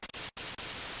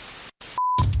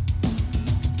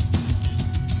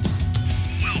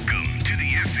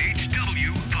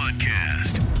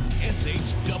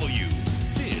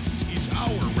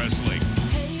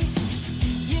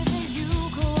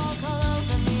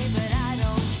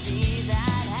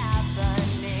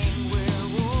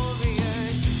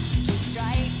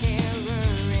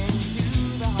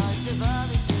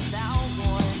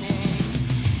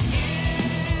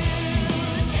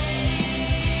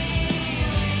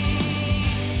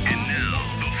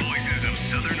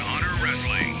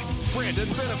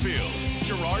Benefield,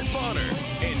 Gerard Bonner,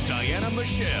 and Diana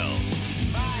Michelle.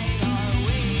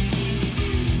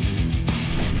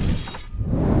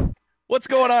 What's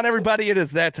going on, everybody? It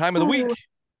is that time of the week.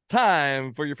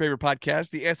 Time for your favorite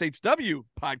podcast, the SHW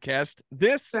podcast.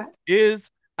 This is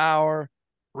our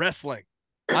wrestling.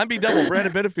 I'm B-Double,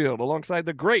 Brandon Benefield, alongside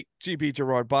the great GB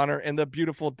Gerard Bonner and the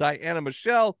beautiful Diana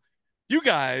Michelle. You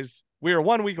guys, we are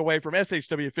 1 week away from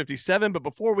SHW57, but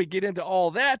before we get into all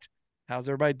that, how's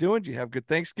everybody doing? Do you have good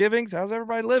Thanksgivings? How's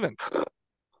everybody living?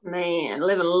 Man,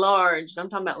 living large. I'm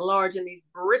talking about large in these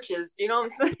britches. You know what I'm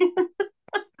saying?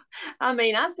 I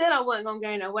mean, I said I wasn't going to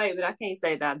gain no weight, but I can't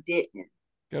say that I didn't.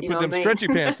 Got to put them stretchy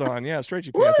pants on. Yeah,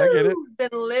 stretchy pants. I get it. Been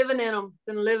living in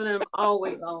them all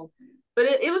week long. But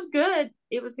it was good.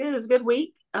 It was good. It was a good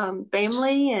week.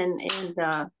 Family and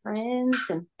friends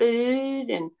and food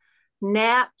and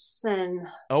naps and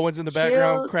Owen's in the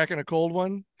background cracking a cold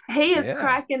one. He is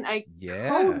cracking a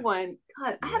cold one.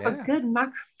 God, I have a good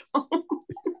microphone.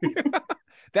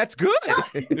 That's good.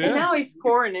 And now he's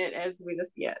pouring it as we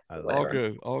just all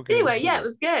good. Anyway, it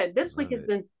was good. This week has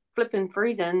been flipping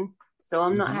freezing, so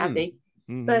I'm not happy.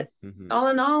 But all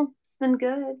in all, it's been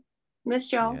good.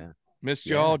 Missed y'all. Missed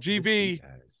y'all. GB.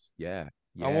 Yeah.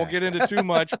 I won't get into too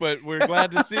much, but we're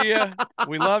glad to see you.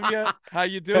 We love you. How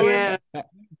you doing? Yeah.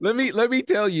 Let me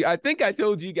tell you. I think I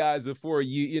told you guys before.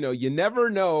 You never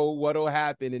know what'll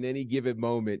happen in any given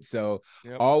moment. So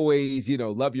always,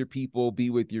 love your people, be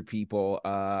with your people.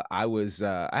 I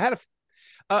had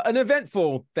an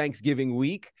eventful Thanksgiving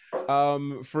week,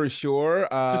 for sure.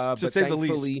 To say the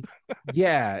least.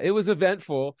 Yeah, it was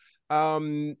eventful. I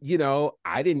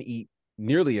didn't eat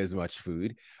nearly as much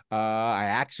food.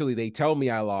 They tell me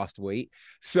I lost weight.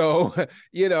 So, I'm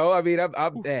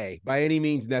by any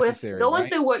means necessary. Going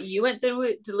through what you went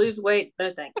through to lose weight,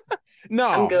 no thanks. No,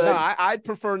 I'm good. No, I'd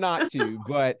prefer not to,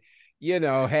 but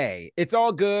hey, it's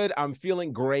all good. I'm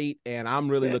feeling great, and I'm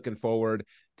really looking forward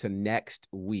to next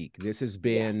week. This has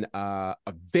been a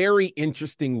very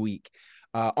interesting week.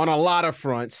 On a lot of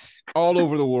fronts all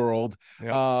over the world.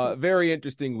 Very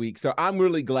interesting week. So I'm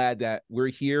really glad that we're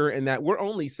here and that we're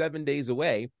only 7 days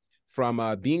away from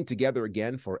being together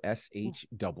again for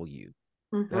SHW.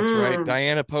 That's right.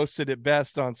 Diana posted it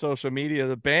best on social media.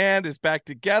 The band is back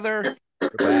together. We're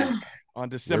back. On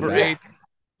December 8th,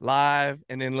 live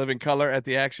and in living color at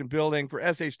the Action Building for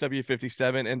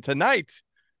SHW57. And tonight,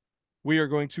 we are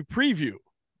going to preview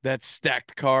that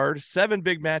stacked card. 7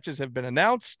 big matches have been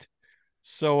announced.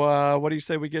 So what do you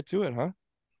say we get to it, huh?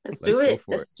 Let's do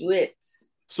it.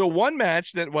 So one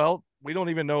match that, we don't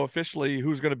even know officially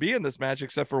who's going to be in this match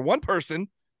except for one person.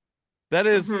 That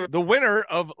is the winner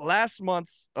of last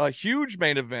month's huge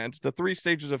main event, the 3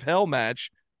 Stages of Hell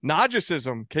match.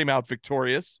 Nagicism came out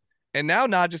victorious. And now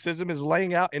Nagicism is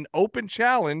laying out an open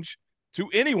challenge to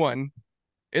anyone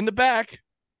in the back.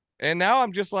 And now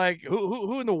I'm just like,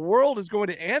 who in the world is going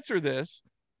to answer this?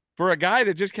 For a guy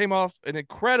that just came off an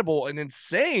incredible and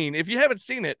insane, if you haven't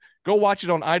seen it, go watch it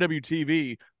on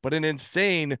IWTV, but an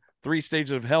insane 3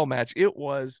 Stages of Hell match. It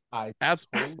was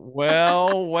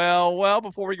well,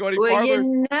 before we go any farther,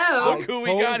 look who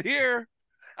we got here.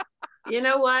 You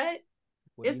know what?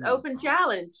 It's open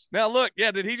challenge. Now look,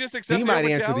 did he just accept the open challenge?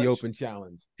 He might answer the open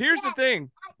challenge. Here's the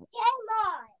thing.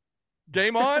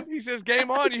 Game on? He says game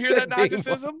on. You hear that,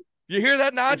 Nagicism? You hear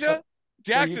that, Naja?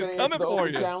 Jax is coming for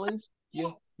you. Challenge?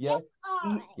 Yeah.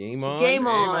 Game on. Game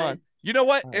on. You know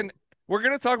what? And we're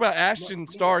going to talk about Ashton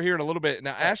Starr here in a a bit.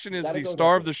 Now, Ashton is the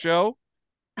star of the show,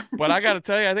 but I got to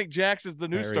tell you, I think Jax is the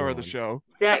new star of the show.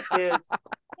 Jax is.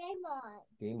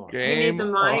 Game on. He needs a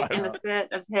mic and a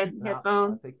set of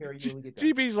headphones.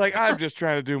 GB's like, I'm just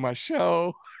trying to do my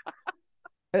show.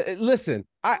 Listen,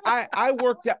 I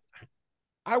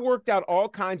worked out all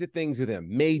kinds of things with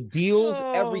him, made deals,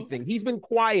 everything. He's been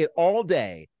quiet all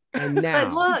day. And now,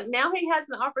 but look, now he has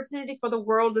an opportunity for the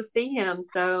world to see him.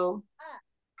 So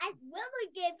I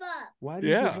really gave up. Why did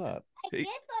you give up? I gave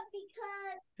up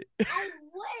because I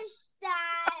wish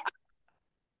that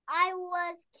I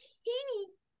was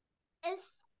Kenny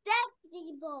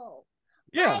acceptable.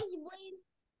 Yeah.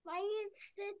 My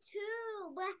sit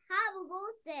too, but have a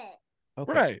goal set.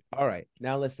 Okay. Right. All right.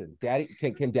 Now listen, Daddy.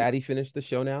 Can Daddy finish the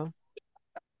show now,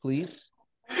 please?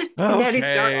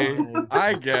 Okay.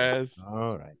 I guess.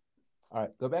 All right.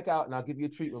 Go back out, and I'll give you a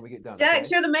treat when we get done. Jax,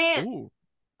 you're the man. Ooh.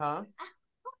 Huh?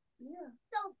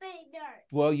 So big nerd.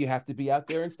 Well, you have to be out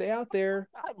there and stay out there.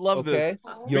 I love this.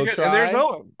 You'll try. And there's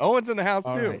Owen. Owen's in the house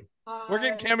all too. Right. We're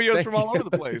getting cameos from all over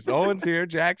the place. Owen's here.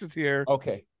 Jax is here.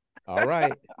 Okay. All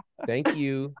right. Thank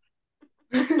you.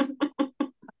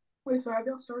 Wait, so have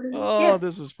y'all started? Oh, yes.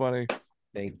 This is funny.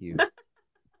 Thank you.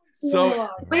 So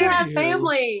we have You.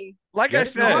 family. like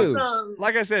Yes, I we do.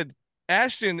 Awesome.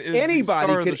 Ashton is Anybody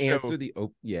the star of could the show. answer the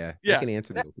they Yeah. can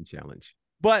answer the open challenge.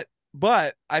 But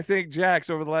I think Jax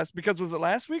over the last, because was it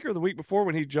last week or the week before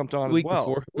when he jumped on Week as well?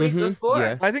 before. Week before.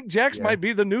 Yeah. I think Jax Yeah. might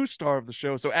be the new star of the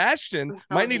show. So Ashton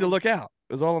I'm might need to telling look out,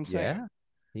 is all I'm saying. Yeah.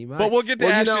 He might. But we'll get to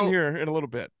Well, Ashton here in a little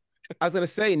bit. I was gonna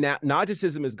say now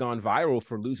Nagicism has gone viral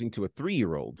for losing to a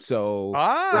 3-year-old. So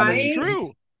Right?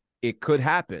 True. it could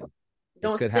happen.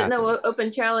 Don't It could sit no happen.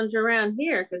 open challenge around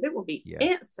here because it will be Yeah.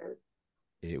 answered.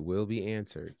 It will be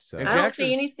answered. So And I don't Jax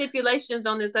see is- any stipulations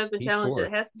on this open He's challenge. 4.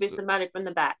 It has to be somebody from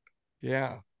the back.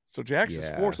 Yeah. So Jax is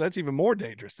Yeah. 4, so that's even more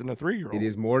dangerous than a 3-year-old. it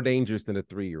is more dangerous than a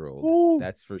 3-year-old. Ooh.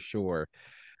 That's for sure.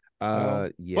 Yeah.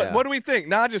 Yeah. But what do we think?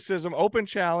 Nagicism, open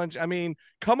challenge. I mean,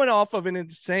 coming off of an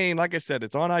insane, like I said,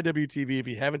 it's on IWTV. If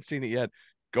you haven't seen it yet,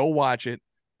 go watch it.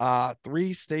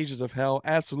 3 stages of hell,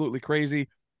 absolutely crazy.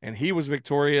 And he was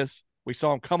victorious. We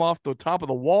saw him come off the top of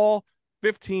the wall,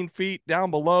 15 feet down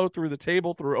below through the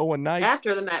table through Owen Knight.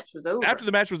 After the match was over. After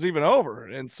the match was even over.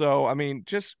 And so, I mean,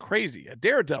 just crazy. A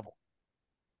daredevil.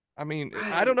 I mean,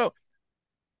 I don't know.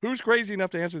 Who's crazy enough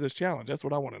to answer this challenge? That's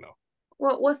what I want to know.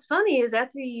 Well, what's funny is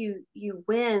after you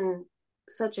win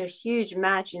such a huge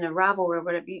match in a rivalry or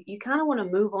whatever, you kind of want to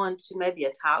move on to maybe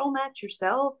a title match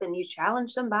yourself and you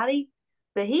challenge somebody.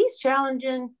 But he's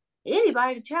challenging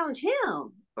anybody to challenge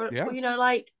him. Or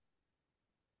like,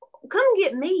 come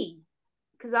get me.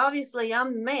 Because obviously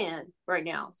I'm the man right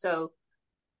now. So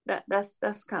that's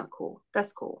kind of cool.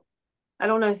 That's cool. I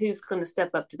don't know who's going to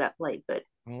step up to that plate, but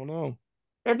I don't know.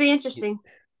 that'd be interesting.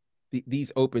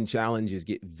 These open challenges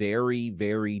get very,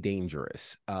 very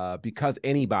dangerous because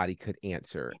anybody could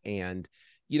answer. And,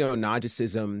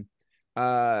 Nagicism,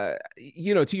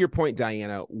 to your point,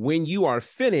 Diana, when you are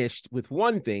finished with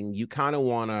one thing, you kind of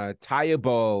want to tie a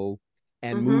bow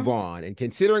and move on. And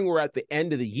considering we're at the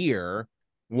end of the year,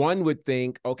 one would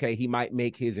think, okay, he might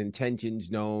make his intentions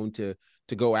known to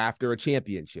go after a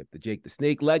championship, the Jake the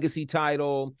Snake Legacy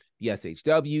title, the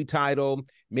SHW title,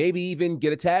 maybe even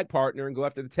get a tag partner and go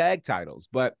after the tag titles.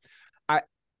 But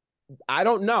I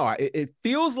don't know. It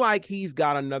feels like he's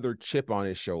got another chip on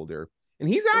his shoulder. And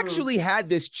he's actually had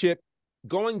this chip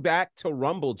going back to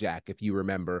Rumblejack, if you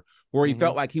remember, where he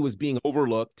felt like he was being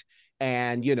overlooked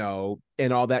and,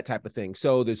 and all that type of thing.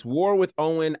 So this war with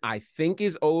Owen, I think,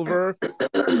 is over.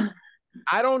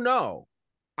 I don't know.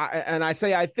 I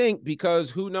say I think because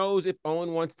who knows if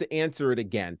Owen wants to answer it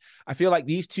again. I feel like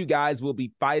these two guys will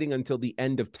be fighting until the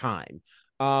end of time.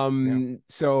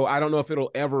 So I don't know if it'll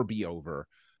ever be over.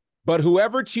 But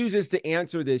whoever chooses to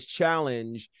answer this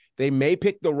challenge, they may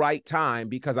pick the right time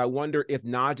because I wonder if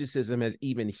Nagicism has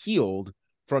even healed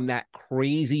from that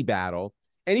crazy battle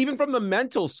and even from the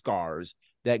mental scars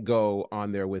that go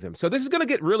on there with him. So this is going to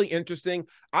get really interesting.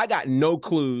 I got no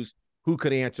clues who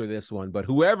could answer this one, but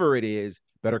whoever it is,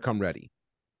 better come ready.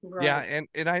 Right. Yeah,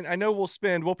 and I know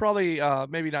we'll probably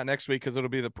maybe not next week because it'll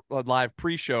be the live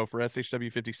pre-show for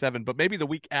SHW57, but maybe the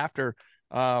week after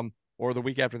or the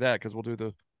week after that because we'll do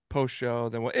the post-show.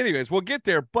 Then we'll get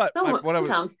there. But what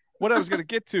I was going to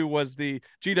get to was the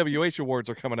GWH awards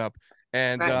are coming up,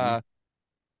 and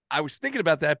I was thinking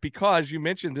about that because you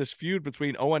mentioned this feud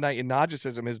between Owen Knight and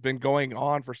Nagicism has been going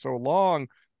on for so long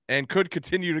and could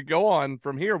continue to go on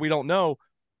from here. We don't know,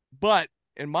 but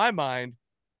in my mind,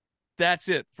 that's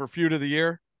it for feud of the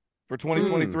year for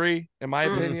 2023. In my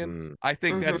opinion, I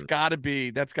think that's got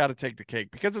to take the cake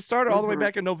because it started all the way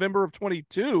back in November of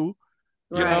 22.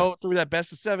 Through that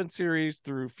best of 7 series,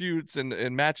 through feuds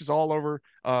and matches all over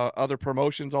other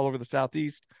promotions all over the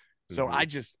Southeast. So I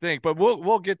just think, but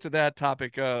we'll get to that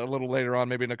topic a little later on,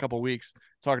 maybe in a couple of weeks,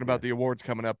 talking about the awards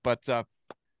coming up. But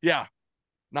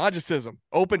Nagicism,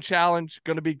 open challenge,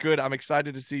 going to be good. I'm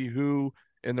excited to see who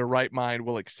in their right mind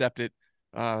will accept it.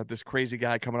 This crazy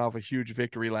guy coming off a huge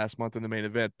victory last month in the main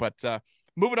event. But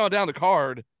moving on down the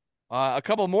card, a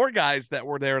couple more guys that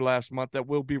were there last month that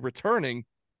will be returning.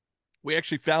 We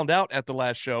actually found out at the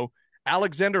last show,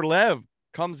 Alexander Lev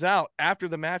comes out after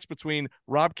the match between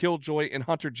Rob Killjoy and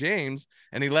Hunter James,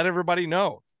 and he let everybody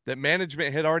know that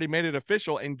management had already made it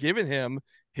official and given him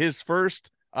his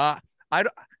first, I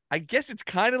guess it's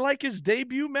kind of like his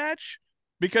debut match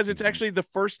because it's actually the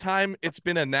first time it's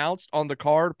been announced on the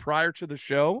card prior to the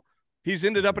show. He's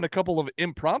ended up in a couple of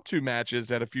impromptu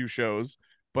matches at a few shows,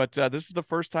 but this is the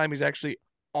first time he's actually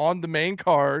on the main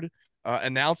card,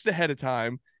 announced ahead of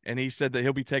time. And he said that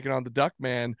he'll be taking on the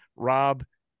Duckman, Rob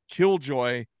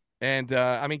Killjoy. And,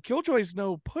 Killjoy's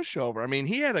no pushover. I mean,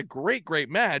 he had a great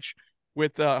match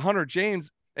with Hunter James.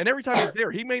 And every time he's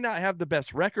there, he may not have the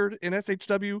best record in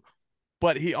SHW,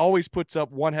 but he always puts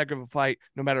up one heck of a fight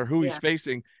no matter who he's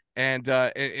facing. And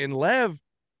Lev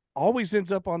always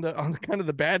ends up on the kind of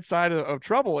the bad side of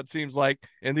trouble, it seems like,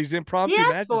 in these impromptu He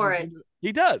asked matches. for it.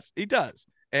 He does.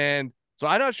 And so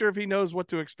I'm not sure if he knows what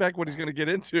to expect, what he's going to get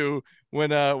into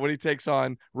when he takes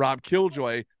on Rob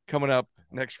Killjoy coming up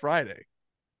next Friday.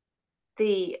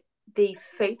 The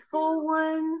faithful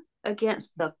one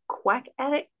against the quack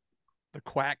addict. The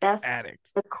quack That's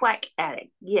addict. The quack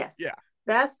addict. Yes. Yeah.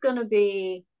 That's going to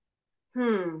be,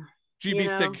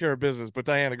 GB's taking care of business, but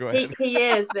Diana, go ahead. He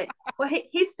is, but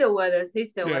he's still with us.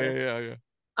 He's still with us.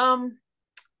 Yeah.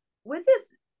 With this,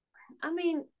 I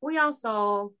mean, we all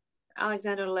saw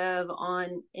Alexander Lev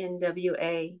on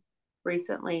NWA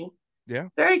recently. Yeah.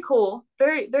 Very cool.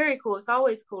 Very, very cool. It's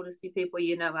always cool to see people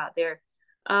out there.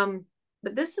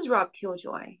 But this is Rob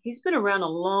Killjoy. He's been around a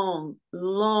long,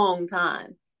 long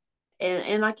time.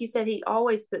 And like you said, he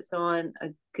always puts on a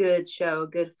good show, a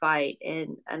good fight.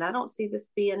 And I don't see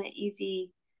this being an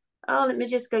easy, let me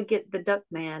just go get the duck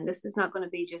man. This is not going to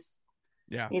be just,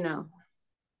 That's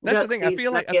the thing. I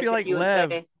feel like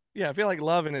Lev. Yeah, I feel like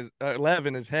Lev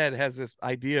in his head has this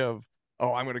idea of,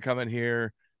 oh, I'm going to come in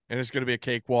here and it's going to be a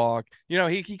cakewalk.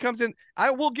 He comes in. I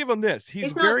will give him this.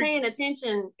 He's not paying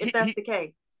attention if that's the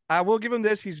case. I will give him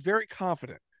this. He's very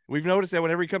confident. We've noticed that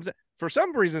whenever he comes in, for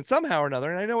some reason, somehow or another,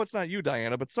 and I know it's not you,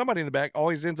 Diana, but somebody in the back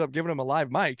always ends up giving him a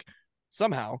live mic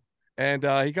somehow. And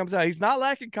he comes out. He's not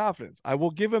lacking confidence. I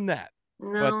will give him that.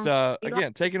 No, but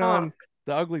again, taking on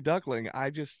the ugly duckling, I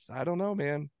don't know,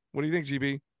 man. What do you think,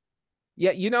 GB?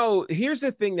 Yeah, here's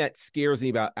the thing that scares me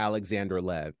about Alexander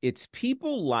Lev. It's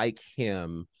people like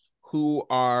him who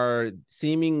are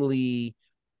seemingly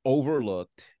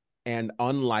overlooked and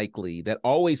unlikely that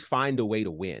always find a way to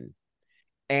win.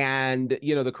 And,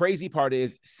 the crazy part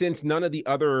is, since none of the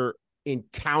other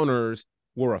encounters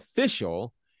were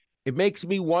official, it makes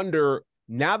me wonder,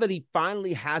 now that he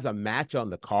finally has a match on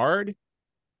the card,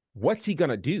 what's he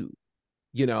going to do?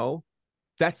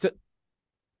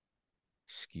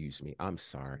 Excuse me. I'm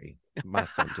sorry. My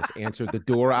son just answered the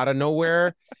door out of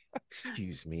nowhere.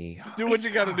 Excuse me. Do what you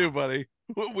got to do, buddy.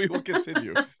 We will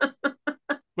continue.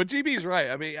 But GB's right.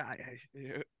 I mean,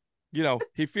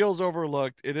 he feels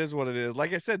overlooked. It is what it is.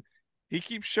 Like I said, he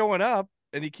keeps showing up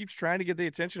and he keeps trying to get the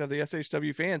attention of the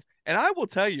SHW fans. And I will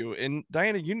tell you, and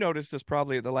Diana, you noticed this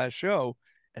probably at the last show,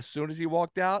 as soon as he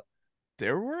walked out,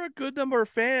 there were a good number of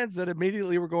fans that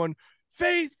immediately were going,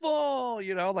 faithful,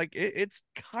 it's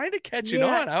kind of catching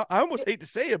on. I almost hate to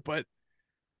say it, but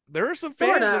there are some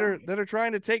fans that are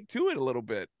trying to take to it a little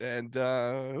bit, and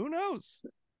who knows?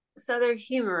 So they're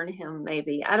humoring him,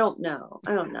 maybe. I don't know,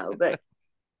 but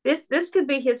this could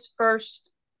be his first,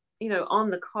 on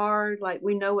the card. Like,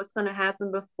 we know what's going to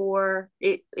happen before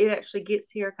it actually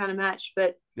gets here, kind of match.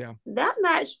 But yeah, that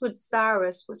match with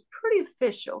Cyrus was pretty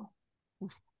official,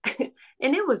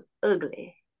 and it was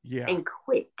ugly, and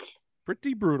quick.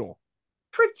 Pretty brutal.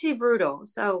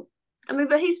 So, I mean,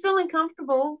 but he's feeling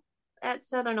comfortable at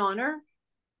Southern Honor,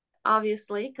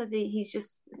 obviously, because he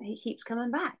keeps coming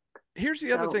back. Here's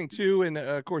the other thing too, and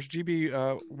of course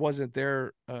GB wasn't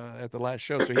there at the last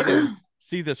show, so he didn't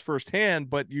see this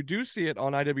firsthand. But you do see it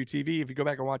on IWTV if you go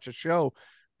back and watch the show.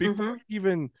 Before he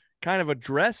even kind of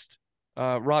addressed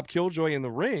Rob Killjoy in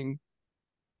the ring,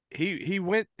 he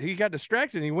got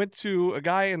distracted. And he went to a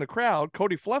guy in the crowd,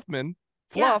 Cody Fluffman.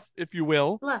 If you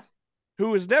will,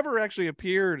 who has never actually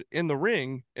appeared in the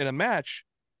ring in a match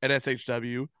at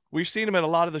SHW. We've seen him at a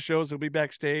lot of the shows. He'll be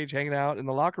backstage, hanging out in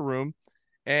the locker room.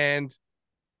 And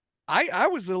I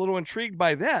was a little intrigued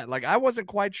by that. Like, I wasn't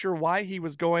quite sure why he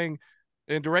was going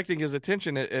and directing his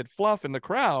attention at Fluff in the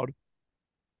crowd.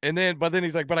 But then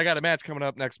he's like, but I got a match coming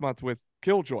up next month with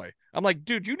Killjoy. I'm like,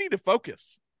 dude, you need to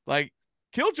focus. Like,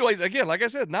 Killjoy's, again, like I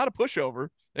said, not a pushover.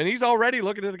 And he's already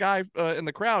looking at the guy in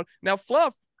the crowd. Now,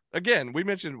 Fluff, again, we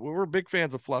mentioned we're big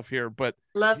fans of Fluff here, but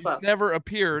he's never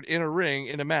appeared in a ring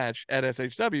in a match at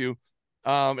SHW.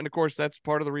 And of course, that's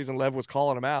part of the reason Lev was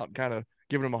calling him out and kind of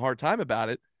giving him a hard time about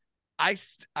it. I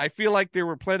feel like they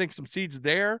were planting some seeds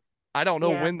there. I don't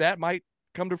know when that might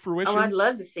come to fruition. Oh, I'd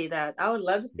love to see that. I would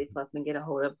love to see Fluffman get a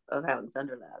hold of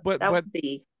Alexander Lev. That would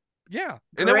be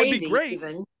and that would be great.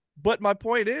 Even. But my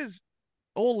point is,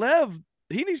 old Lev,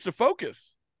 he needs to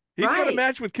focus. He's got a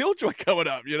match with Killjoy coming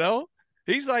up,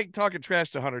 He's like talking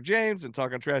trash to Hunter James and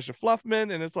talking trash to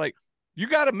Fluffman, and it's like, you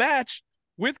got a match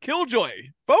with Killjoy.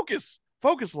 Focus,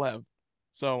 Lev.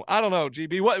 So I don't know,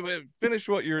 GB. Finish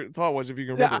what your thought was, if you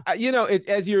can remember. Yeah, it's,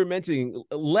 as you were mentioning,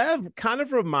 Lev kind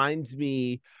of reminds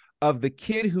me of the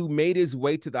kid who made his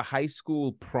way to the high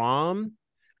school prom,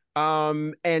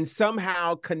 and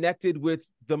somehow connected with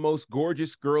the most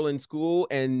gorgeous girl in school,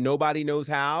 and nobody knows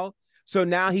how. So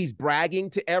now he's bragging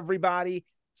to everybody.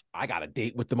 I got a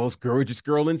date with the most gorgeous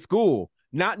girl in school,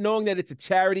 not knowing that it's a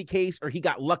charity case or he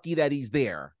got lucky that he's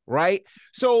there, right?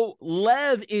 So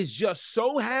Lev is just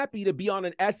so happy to be on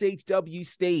an SHW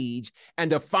stage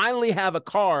and to finally have a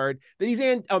card that he's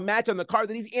in a match on the card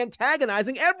that he's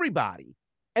antagonizing everybody.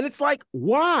 And it's like,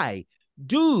 why?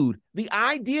 Dude, the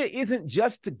idea isn't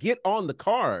just to get on the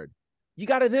card. You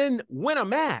got to then win a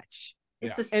match.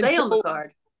 It's to stay on the card.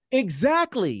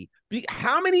 Exactly.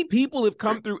 How many people have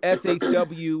come through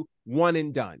SHW one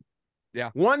and done? Yeah.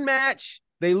 One match,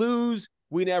 they lose,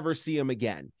 we never see them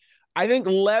again. I think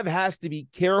Lev has to be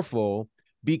careful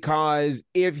because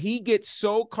if he gets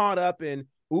so caught up in,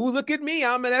 ooh, look at me,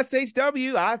 I'm an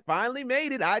SHW, I finally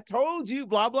made it, I told you,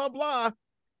 blah, blah, blah.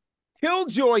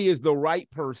 Killjoy is the right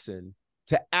person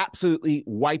to absolutely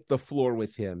wipe the floor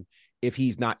with him if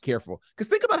he's not careful. Because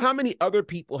think about how many other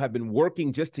people have been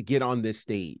working just to get on this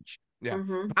stage. Yeah.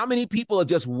 Mm-hmm. How many people have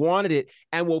just wanted it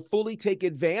and will fully take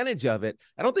advantage of it?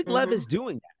 I don't think Lev is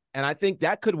doing that. And I think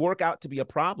that could work out to be a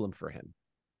problem for him.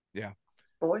 Yeah.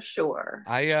 For sure.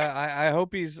 I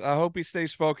hope he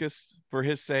stays focused for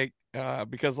his sake.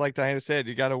 Because like Diana said,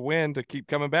 you got to win to keep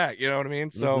coming back. You know what I mean?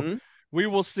 So we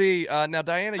will see. Now,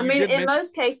 Diana, I mean, in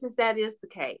most cases, that is the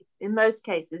case. In most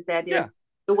cases, that is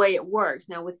the way it works.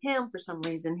 Now, with him, for some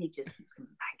reason, he just keeps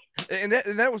coming back.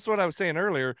 And that was what I was saying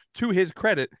earlier. To his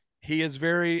credit, he is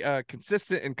very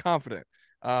consistent and confident.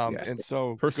 Yes. And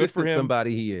so persistent good for him.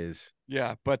 Somebody he is.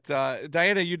 Yeah. But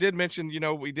Diana, you did mention,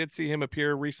 we did see him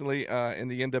appear recently in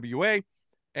the NWA.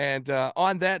 And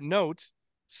on that note,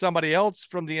 somebody else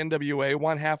from the NWA,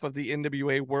 one half of the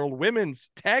NWA World Women's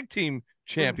Tag Team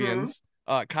Champions,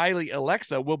 Kylie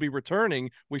Alexa, will be returning.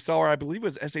 We saw her, I believe it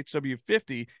was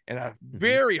SHW50, in a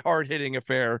very hard-hitting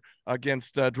affair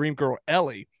against Dream Girl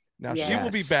Ellie. Now, she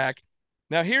will be back.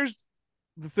 Now, here's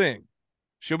the thing.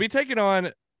 She'll be taking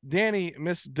on Danny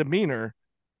Misdemeanor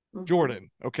Jordan,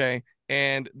 okay?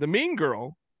 And the Mean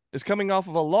Girl is coming off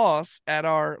of a loss at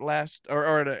our last,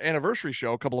 or at an anniversary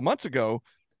show a couple of months ago,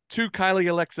 to Kylie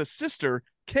Alexa's sister,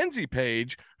 Kenzie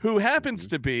Page, who happens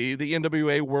to be the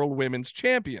NWA World Women's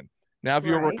Champion. Now, if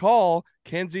you'll recall,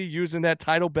 Kenzie using that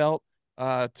title belt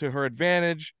to her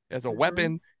advantage as a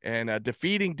weapon and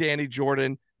defeating Danny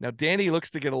Jordan. Now, Danny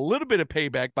looks to get a little bit of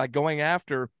payback by going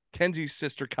after Kenzie's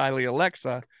sister, Kylie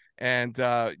Alexa. And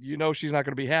she's not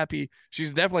going to be happy.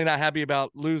 She's definitely not happy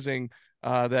about losing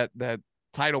that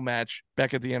title match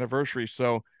back at the anniversary.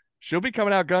 So she'll be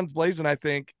coming out guns blazing, I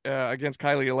think, against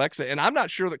Kylie Alexa. And I'm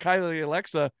not sure that Kylie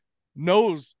Alexa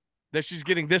knows that she's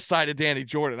getting this side of Danny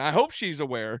Jordan. I hope she's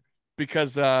aware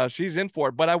because she's in for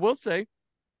it. But I will say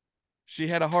she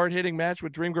had a hard-hitting match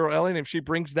with Dream Girl Ellie, and if she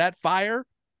brings that fire,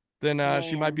 then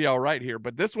she might be all right here.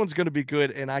 But this one's going to be good,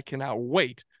 and I cannot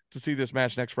wait to see this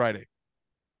match next Friday.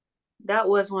 That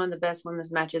was one of the best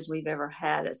women's matches we've ever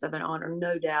had at Southern Honor,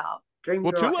 no doubt. Dream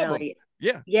Girl two Ellie. of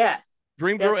them. Yeah.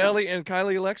 Dream Girl Ellie and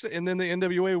Kylie Alexa, and then the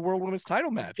NWA World Women's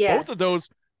Title match. Yes. Both of those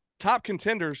top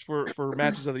contenders for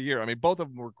matches of the year. I mean, both of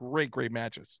them were great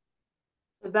matches.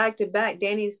 So back to back,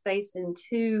 Danny's facing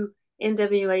two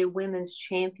NWA Women's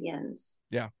Champions.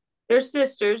 Yeah, they're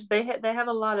sisters. They have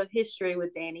a lot of history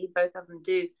with Danny. Both of them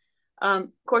do. Of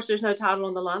course, there's no title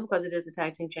on the line because it is a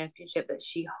tag team championship that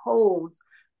she holds.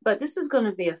 But this is going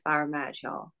to be a fire match,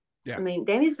 y'all. Yeah. I mean,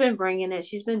 Danny's been bringing it.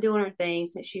 She's been doing her thing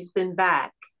since she's been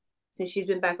back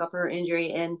off her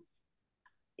injury. And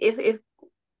if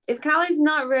Kylie's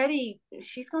not ready,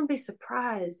 she's going to be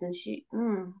surprised, and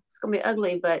it's going to be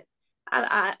ugly. But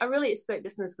I really expect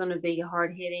this one's going to be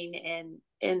hard hitting,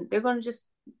 and they're going to just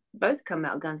both come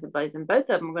out guns blazing. Both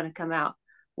of them are going to come out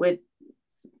with,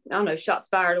 I don't know, shots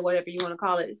fired or whatever you want to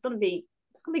call it. It's going to be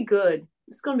good.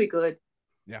 It's going to be good.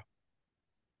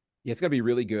 Yeah, it's going to be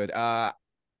really good.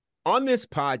 On this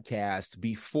podcast,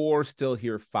 before Still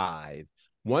Here 5,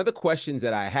 one of the questions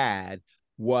that I had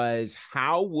was,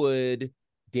 how would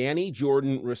Danny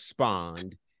Jordan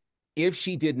respond if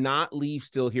she did not leave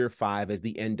Still Here 5 as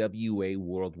the NWA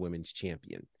World Women's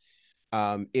Champion?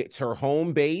 It's her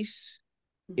home base.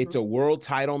 It's a world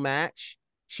title match.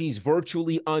 She's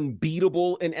virtually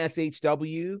unbeatable in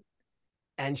SHW,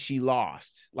 and she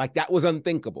lost. Like, that was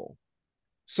unthinkable.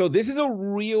 So this is a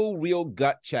real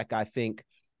gut check, I think,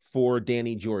 for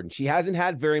Danny Jordan. She hasn't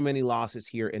had very many losses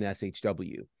here in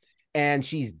SHW, and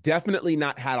she's definitely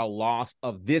not had a loss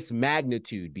of this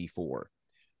magnitude before.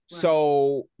 Right.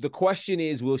 So the question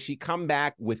is, will she come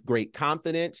back with great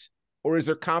confidence, or is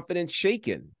her confidence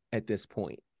shaken at this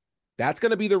point? That's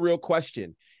going to be the real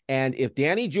question. And if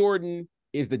Danny Jordan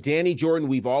is the Danny Jordan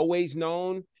we've always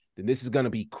known, then this is going to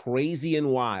be crazy and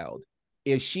wild.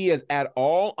 If she is at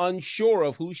all unsure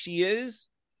of who she is,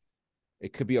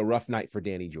 it could be a rough night for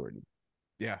Danny Jordan.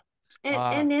 Yeah.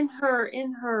 And in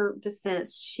her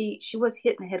defense, she was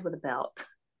hit in the head with a belt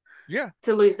Yeah.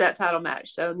 to lose that title match.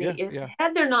 So Yeah.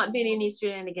 had there not been any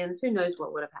shenanigans, who knows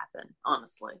what would have happened,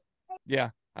 honestly.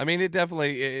 Yeah. I mean, it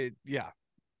definitely,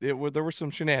 there were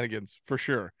some shenanigans for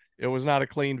sure. It was not a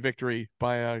clean victory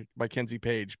by Kenzie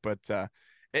Page, but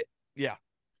yeah,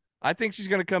 I think she's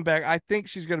going to come back. I think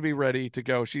she's going to be ready to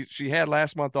go. She had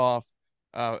last month off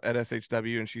at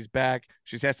SHW, and she's back.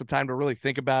 She's had some time to really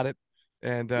think about it,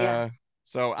 and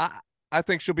so I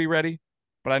think she'll be ready.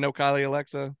 But I know Kylie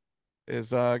Alexa is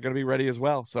going to be ready as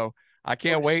well. So I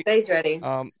can't wait. Stays ready.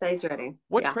 Stays ready.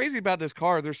 What's crazy about this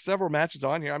card? There's several matches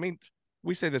on here. I mean,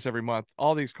 we say this every month.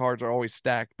 All these cards are always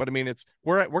stacked, but I mean,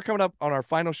 we're coming up on our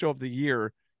final show of the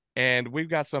year, and we've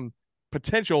got some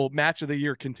potential match of the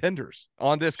year contenders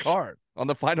on this card on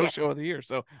the final show of the year.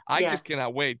 So I just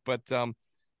cannot wait. But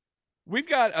we've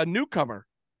got a newcomer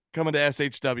coming to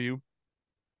SHW.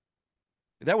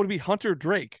 That would be Hunter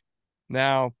Drake.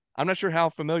 Now, I'm not sure how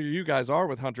familiar you guys are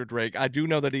with Hunter Drake. I do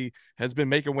know that he has been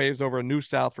making waves over in New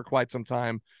South for quite some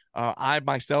time. I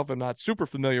myself am not super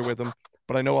familiar with him,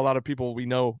 but I know a lot of people we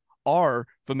know are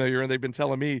familiar, and they've been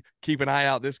telling me, keep an eye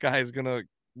out. This guy is going to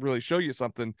really show you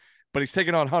something. But he's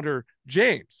taking on Hunter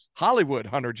James, Hollywood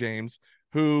Hunter James,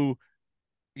 who,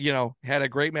 had a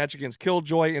great match against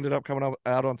Killjoy, ended up coming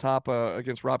out on top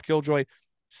against Rob Killjoy.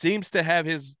 Seems to have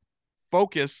his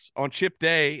focus on Chip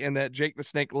Day and that Jake the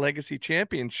Snake Legacy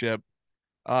Championship.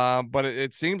 But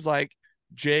it seems like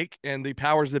Jake and the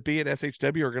powers that be at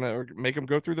SHW are going to make him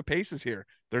go through the paces here.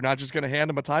 They're not just going to hand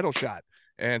him a title shot.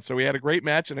 And so he had a great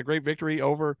match and a great victory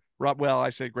over Rob. Well, I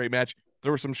say great match.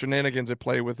 There were some shenanigans at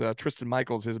play with Tristan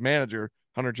Michaels, his manager,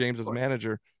 Hunter James's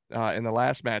manager, in the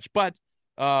last match. But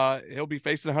he'll be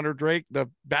facing Hunter Drake, the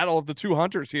battle of the two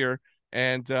hunters here.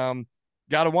 And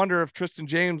got to wonder if Tristan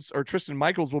James or Tristan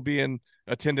Michaels will be in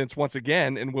attendance once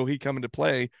again, and will he come into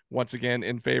play once again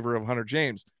in favor of Hunter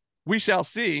James? We shall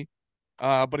see.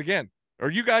 But again,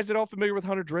 are you guys at all familiar with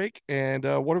Hunter Drake? And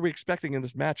what are we expecting in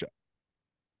this matchup?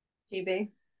 GB.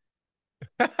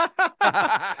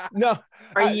 No.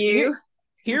 Are you?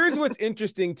 Here's what's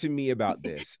interesting to me about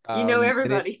this. You know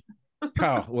everybody.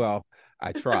 Oh, well,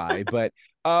 I try. But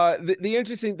the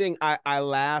interesting thing, I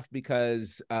laugh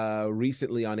because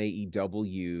recently on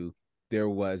AEW, there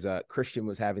was Christian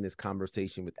was having this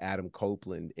conversation with Adam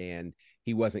Copeland, and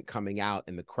he wasn't coming out,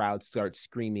 and the crowd starts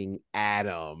screaming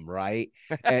Adam, right?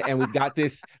 And we've got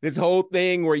this whole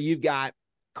thing where you've got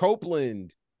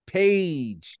Copeland,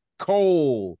 Page,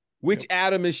 Cole, which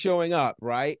Adam is showing up,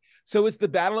 right? So it's the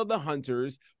battle of the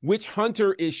hunters. Which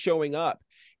hunter is showing up?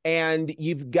 And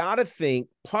you've got to think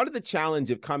part of the challenge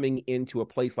of coming into a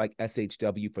place like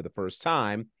SHW for the first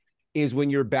time is when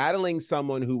you're battling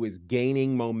someone who is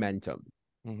gaining momentum.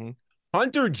 Mm-hmm.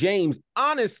 Hunter James,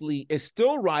 honestly, is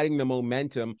still riding the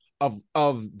momentum of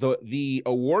the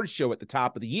award show at the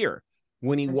top of the year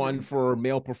when he won for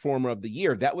Male Performer of the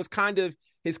Year. That was kind of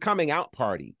his coming out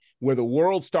party where the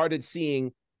world started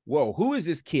seeing, whoa, who is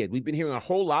this kid? We've been hearing a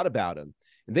whole lot about him.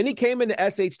 And then he came into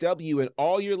SHW, and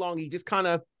all year long, he just kind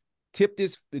of dipped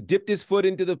his foot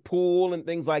into the pool and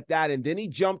things like that. And then he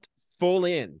jumped full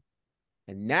in.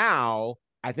 And now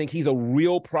I think he's a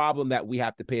real problem that we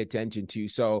have to pay attention to.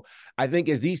 So I think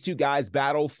as these two guys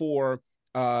battle for,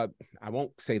 I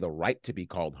won't say the right to be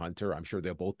called Hunter. I'm sure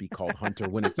they'll both be called Hunter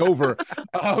when it's over.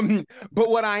 But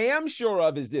what I am sure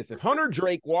of is this. If Hunter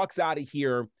Drake walks out of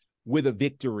here with a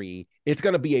victory, it's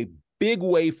going to be a big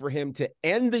way for him to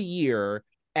end the year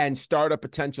and start a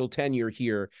potential tenure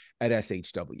here at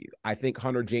SHW. I think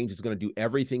Hunter James is going to do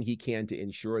everything he can to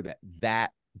ensure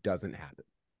that doesn't happen.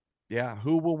 Yeah,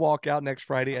 who will walk out next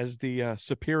Friday as the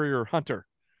superior hunter?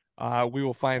 We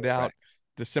will find out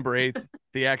December 8th,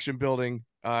 the Action Building.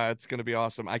 It's going to be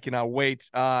awesome. I cannot wait.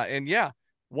 And yeah,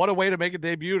 what a way to make a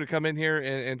debut, to come in here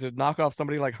and to knock off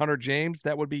somebody like Hunter James.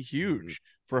 That would be huge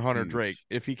for Hunter Drake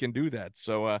if he can do that.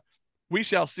 So we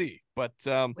shall see. But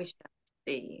We shall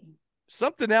see.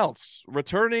 Something else,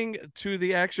 returning to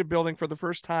the Action Building for the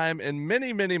first time in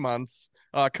many, many months,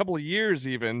 a couple of years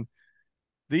even.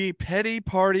 The Petty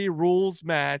Party Rules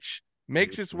match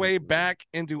makes its way back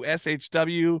into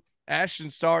SHW. Ashton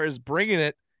Starr is bringing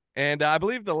it. And I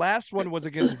believe the last one was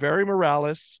against Very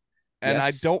Morales. And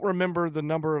I don't remember the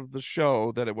number of the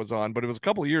show that it was on, but it was a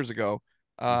couple of years ago.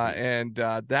 And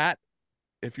that,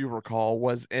 if you recall,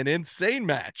 was an insane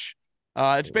match.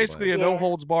 It's basically a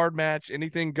no-holds-barred match.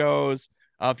 Anything goes.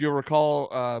 If you'll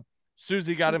recall,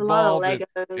 Susie got involved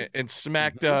and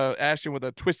smacked Ashton with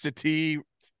a Twisted Tea.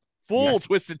 Full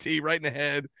Twisted Tea right in the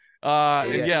head.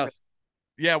 And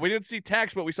Yeah, we didn't see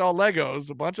text, but we saw Legos,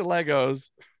 a bunch of Legos.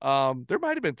 There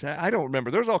might have been I don't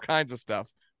remember. There's all kinds of stuff.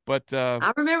 But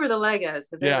I remember the Legos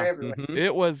because they were yeah, everywhere.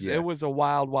 it was a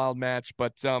wild match.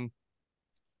 But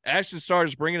Ashton Starr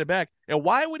is bringing it back. And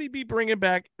why would he be bringing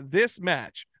back this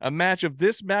match, a match of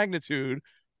this magnitude?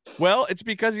 Well, it's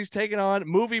because he's taking on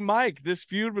Movie Mike. This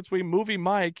feud between Movie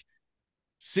Mike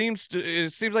seems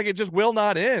like it just will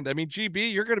not end. I mean,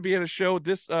 GB, you're going to be at a show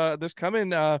this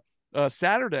coming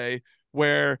Saturday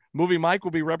where Movie Mike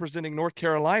will be representing North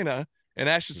Carolina and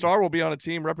Ashton Starr will be on a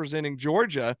team representing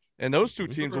Georgia, and those two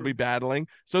teams will be battling.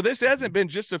 So this hasn't been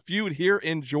just a feud here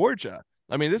in Georgia.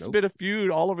 I mean, this has been a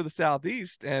feud all over the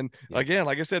Southeast. And again,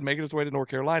 like I said, making its way to North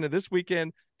Carolina this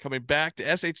weekend, coming back to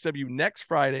SHW next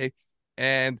Friday.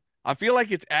 And I feel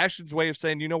like it's Ashton's way of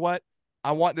saying, you know what?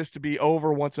 I want this to be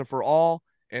over once and for all.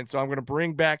 And so I'm going to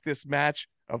bring back this match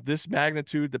of this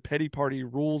magnitude, the Petty Party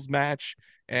Rules match,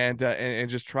 and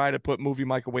just try to put Movie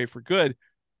Mike away for good.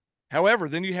 However,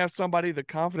 then you have somebody the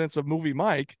confidence of Movie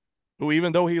Mike, who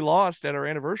even though he lost at our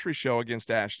anniversary show against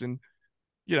Ashton,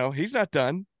 you know, he's not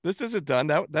done. This isn't done.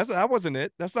 That wasn't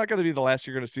it. That's not going to be the last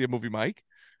you're going to see of Movie Mike.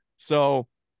 So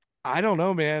I don't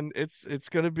know, man. It's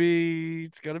gonna be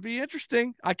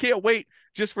interesting. I can't wait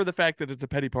just for the fact that it's a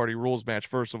Petty Party Rules match,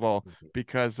 first of all,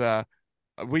 because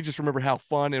we just remember how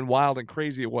fun and wild and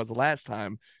crazy it was the last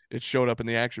time it showed up in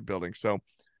the Action Building. So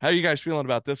how are you guys feeling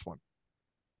about this one?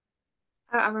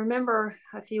 I remember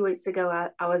a few weeks ago,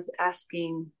 I was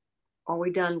asking, are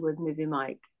we done with Movie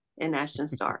Mike and Ashton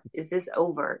Starr? Is this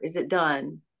over? Is it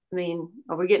done? I mean,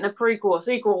 are we getting a prequel,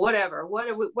 sequel, whatever? What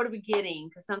are we getting?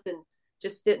 Because something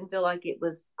just didn't feel like it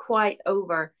was quite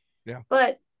over. Yeah.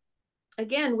 But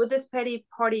again, with this Petty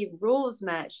Party Rules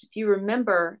match, if you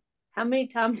remember, how many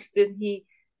times did he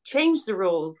change the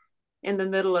rules in the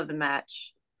middle of the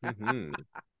match?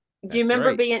 Do you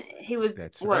remember he was,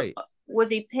 That's right. Was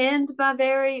he pinned by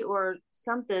Barry or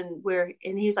something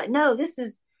and he was like, no, this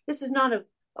is not a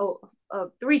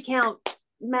 3-count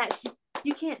match.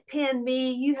 You can't pin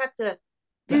me. You have to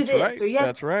do this. Right. Or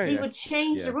that's right. He would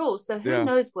change the rules. So who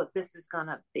knows what this is going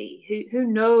to be? Who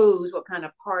knows what kind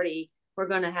of party we're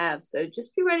going to have? So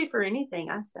just be ready for anything,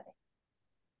 I say.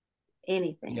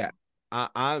 Anything. Yeah.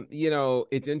 I'm,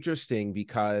 it's interesting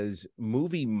because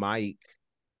Movie Mike,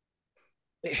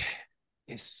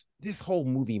 this whole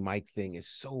Movie Mike thing is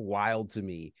so wild to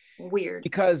me. Weird.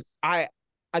 Because I'm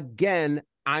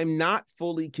not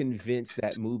fully convinced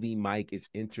that Movie Mike is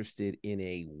interested in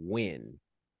a win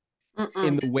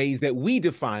in the ways that we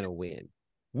define a win.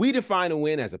 We define a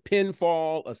win as a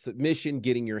pinfall, a submission,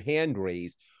 getting your hand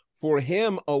raised. For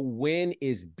him, a win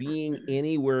is being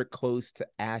anywhere close to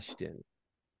Ashton.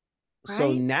 Right.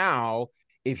 So now,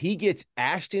 if he gets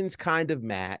Ashton's kind of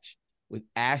match with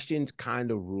Ashton's kind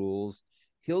of rules,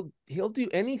 he'll do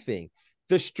anything.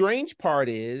 The strange part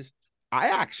is, I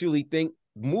actually think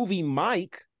Movie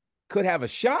Mike could have a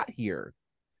shot here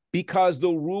because the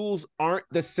rules aren't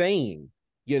the same.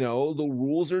 The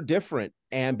rules are different.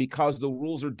 And because the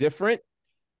rules are different,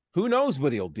 who knows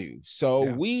what he'll do? So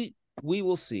we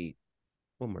will see.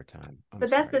 One more time.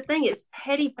 But that's the thing. It's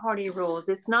Petty Party Rules.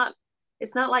 It's not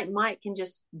like Mike can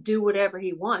just do whatever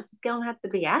he wants. It's going to have to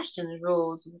be Ashton's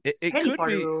rules. It could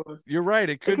be. Rules. You're right.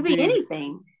 It could be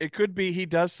anything. It could be he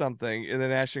does something, and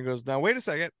then Ashton goes, "Now wait a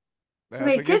second."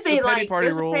 It could be like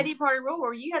there's a Petty Party rule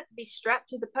where you have to be strapped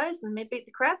to the post and they beat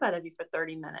the crap out of you for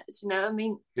 30 minutes.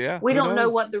 We don't know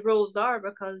what the rules are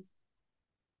because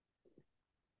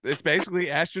it's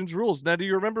basically Ashton's rules. Now, do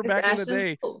you remember back in the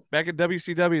day, back in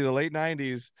WCW, the late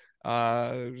 90s,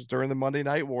 it was during the Monday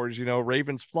Night Wars,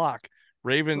 Raven's flock.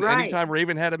 Anytime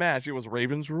Raven had a match, it was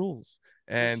Raven's rules.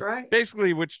 And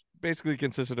which basically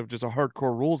consisted of just a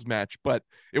hardcore rules match, but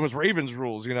it was Raven's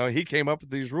rules. He came up with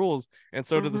these rules, and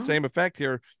so to the same effect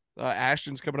here,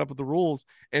 Ashton's coming up with the rules.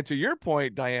 And to your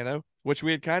point, Diana, which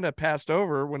we had kind of passed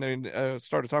over when they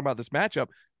started talking about this matchup,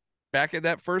 back at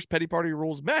that first Petty Party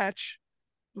Rules match,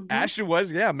 Ashton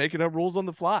was making up rules on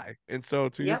the fly. And so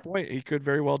to your point, he could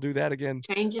very well do that again,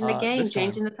 changing the game,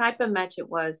 changing the type of match it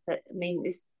was. But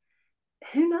it's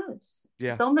who knows?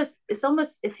 Yeah. It's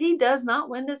almost if he does not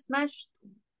win this match,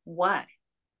 why?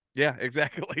 Yeah,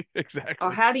 exactly.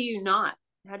 Or how do you not?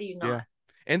 Yeah.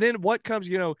 And then what comes,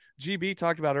 GB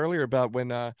talked about earlier about when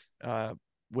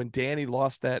Danny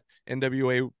lost that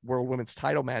NWA World Women's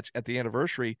title match at the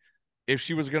anniversary, if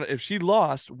she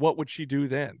lost, what would she do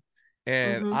then?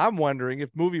 And I'm wondering if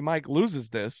Movie Mike loses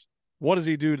this, what does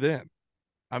he do then?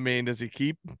 I mean, does he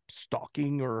keep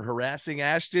stalking or harassing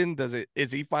Ashton?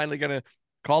 Is he finally going to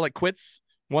call it quits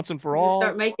once and for all?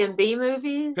 Start making B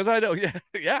movies? Because I know,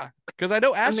 Because I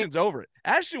know Ashton's over it.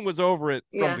 Ashton was over it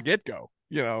from the get-go.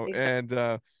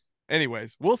 and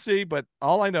anyways, we'll see. But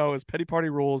all I know is Petty Party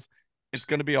rules. It's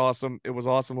going to be awesome. It was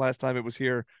awesome last time it was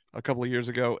here a couple of years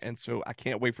ago, and so I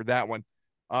can't wait for that one.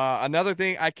 Another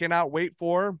thing I cannot wait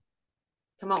for.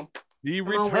 Come on. The Come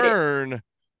on with it. return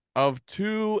of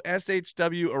 2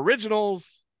 SHW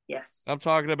originals. Yes. I'm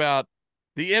talking about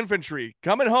the infantry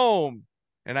coming home,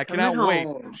 and I cannot wait.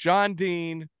 Sean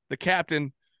Dean, the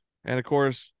captain, and of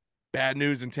course, Bad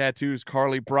News and Tattoos,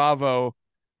 Carly Bravo.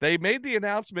 They made the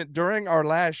announcement during our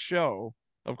last show.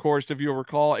 Of course, if you'll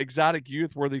recall, Exotic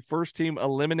Youth were the first team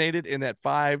eliminated in that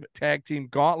 5 tag team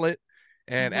gauntlet.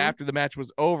 And after the match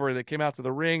was over, they came out to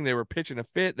the ring. They were pitching a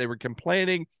fit. They were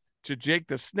complaining to Jake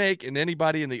the Snake and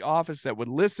anybody in the office that would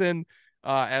listen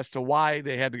as to why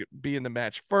they had to be in the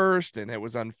match first, and it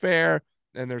was unfair.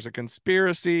 And there's a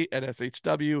conspiracy at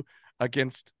SHW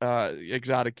against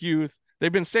Exotic Youth.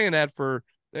 They've been saying that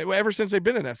ever since they've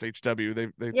been in SHW.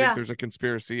 They think there's a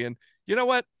conspiracy. And you know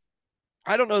what?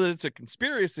 I don't know that it's a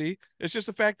conspiracy. It's just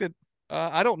the fact that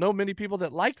I don't know many people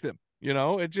that like them.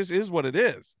 It just is what it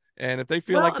is. And if they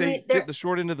feel they get the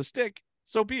short end of the stick,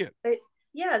 so be it.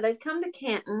 They've come to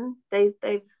Canton.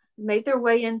 They've made their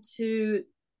way into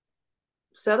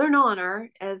Southern Honor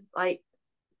as like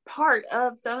part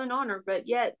of Southern Honor, but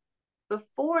yet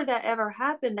before that ever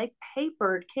happened, they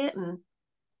papered Canton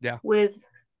with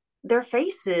their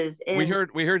faces. And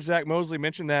we heard Zach Mosley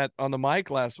mention that on the mic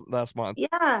last month.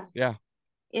 Yeah.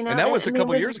 And that was a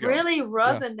couple years ago. Really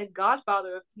rubbing the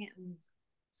godfather of Canton's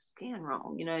skin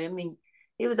wrong.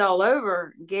 He was all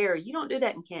over Gary. You don't do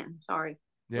that in Canton. Sorry.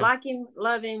 Yeah. Like him,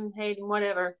 love him, hate him,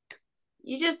 whatever.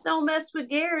 You just don't mess with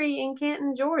Gary in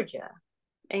Canton, Georgia,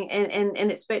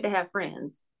 and expect to have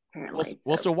friends. Apparently.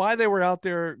 So why they were out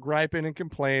there griping and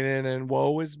complaining and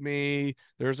woe is me?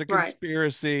 There's a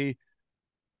conspiracy. Right.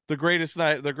 The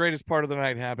greatest part of the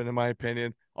night happened, in my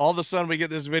opinion. All of a sudden, we get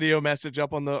this video message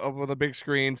up on the big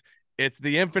screens. It's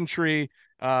the infantry.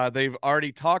 They've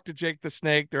already talked to Jake the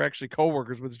Snake. They're actually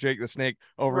coworkers with Jake the Snake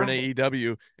over in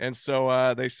AEW. And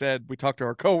so they said, we talked to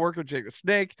our coworker, Jake the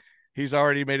Snake. He's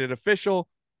already made it official.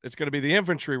 It's going to be the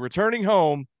infantry returning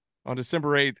home on December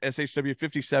 8th,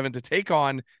 SHW57, to take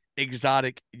on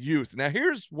Exotic Youth. Now,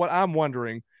 here's what I'm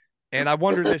wondering, and I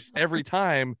wonder this every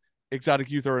time Exotic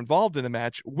Youth are involved in a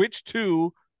match. Which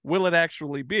 2 will it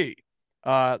actually be?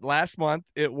 Last month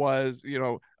it was,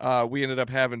 we ended up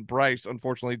having Bryce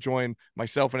unfortunately join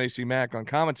myself and AC Mack on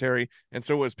commentary, and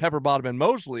so it was Pepper Bottom and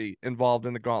Mosley involved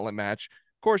in the gauntlet match.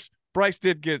 Of course, Bryce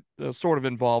did get sort of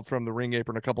involved from the ring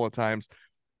apron a couple of times,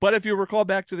 but if you recall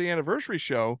back to the anniversary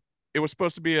show, it was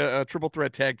supposed to be a triple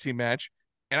threat tag team match,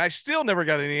 and I still never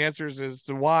got any answers as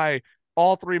to why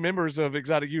all 3 members of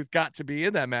Exotic Youth got to be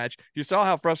in that match. You saw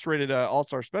how frustrated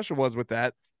All-Star Special was with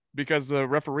that, because the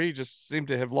referee just seemed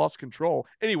to have lost control.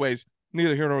 Anyways,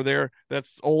 neither here nor there.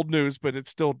 That's old news, but it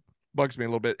still bugs me a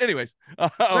little bit. Anyways.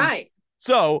 Right.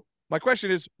 So my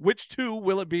question is, which 2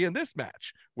 will it be in this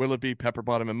match? Will it be Pepper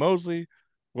Bottom and Mosley?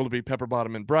 Will it be Pepper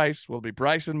Bottom and Bryce? Will it be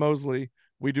Bryce and Mosley?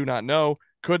 We do not know.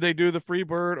 Could they do the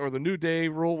Freebird or the New Day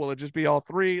rule? Will it just be all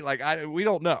 3? We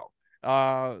don't know.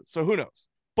 So who knows?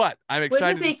 But I'm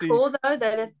excited to see. Wouldn't it be cool, though,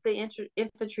 that if the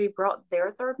infantry brought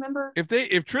their 3rd member? If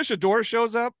Trish Adora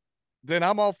shows up, then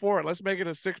I'm all for it. Let's make it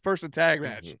a 6-person tag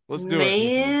match. Let's do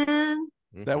it. Man.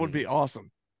 That would be awesome.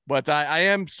 But I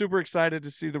am super excited to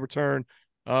see the return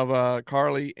of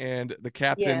Carly and the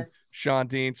captain, Sean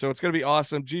Dean. So it's going to be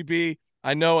awesome. GB,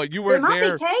 I know you weren't there.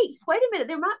 There might be cakes. Wait a minute.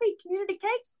 There might be community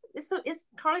cakes. It's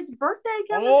Carly's birthday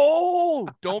coming. Oh,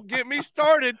 don't get me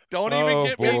started. Don't even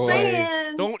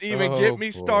get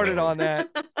me started on that.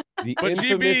 The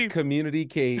infamous community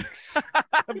cakes.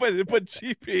 but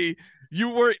GB,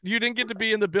 you didn't get to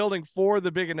be in the building for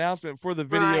the big announcement, for the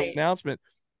video announcement,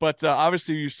 but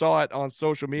obviously you saw it on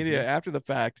social media after the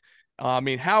fact. I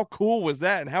mean, how cool was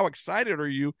that, and how excited are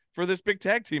you for this big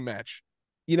tag team match?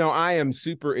 I am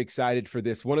super excited for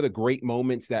this. One of the great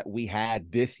moments that we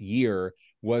had this year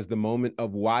was the moment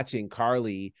of watching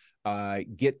Carly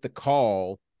get the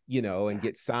call, and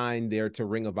get signed there to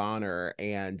Ring of Honor.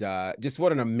 And just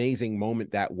what an amazing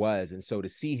moment that was. And so to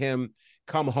see him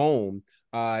come home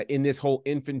in this whole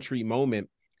infantry moment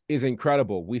is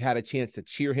incredible. We've had a chance to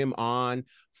cheer him on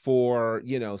for,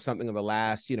 something of the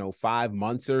last, 5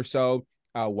 months or so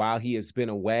while he has been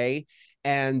away.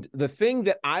 And the thing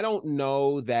that I don't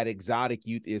know that Exotic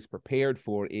Youth is prepared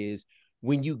for is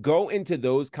when you go into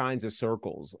those kinds of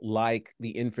circles like the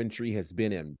infantry has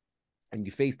been in, and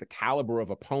you face the caliber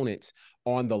of opponents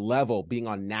on the level, being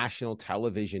on national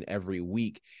television every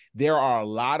week, there are a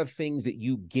lot of things that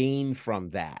you gain from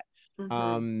that.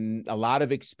 A lot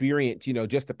of experience,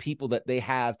 just the people that they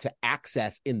have to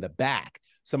access in the back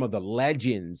some of the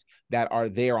legends that are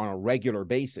there on a regular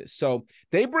basis. So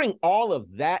they bring all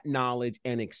of that knowledge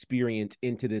and experience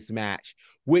into this match,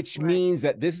 which means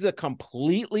that this is a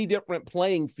completely different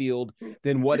playing field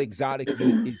than what Exotic Youth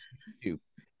is used to.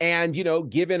 And, you know,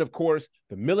 given, of course,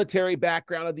 the military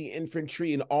background of the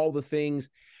infantry and all the things,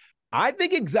 I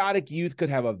think Exotic Youth could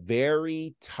have a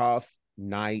very tough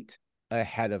night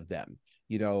ahead of them.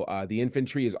 You know, the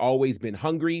infantry has always been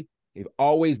hungry. They've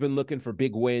always been looking for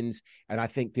big wins. And I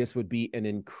think this would be an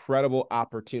incredible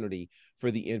opportunity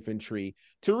for the infantry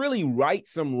to really right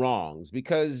some wrongs,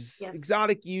 because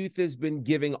Exotic Youth has been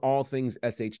giving all things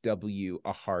SHW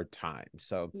a hard time.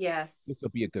 So this will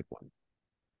be a good one.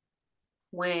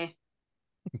 Wah.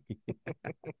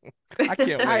 I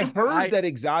can't wait. I heard that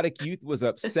Exotic Youth was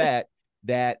upset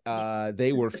that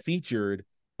they were featured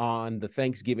on the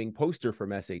Thanksgiving poster from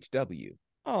SHW.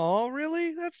 Oh,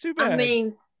 really? That's too bad. I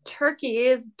mean,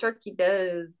 turkey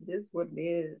does. It is what it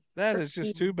is. That is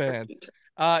just too bad.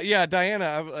 Yeah,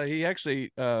 Diana, he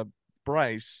actually,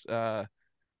 Bryce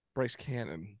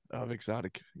Cannon of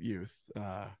Exotic Youth,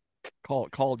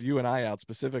 called you and I out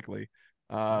specifically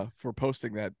for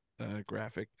posting that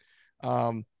graphic.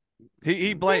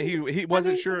 He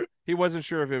wasn't sure. He wasn't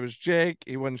sure if it was Jake.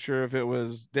 He wasn't sure if it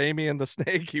was Damien the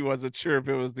Snake. He wasn't sure if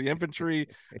it was the infantry,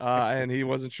 and he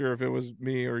wasn't sure if it was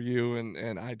me or you.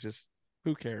 And I just,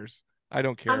 who cares? I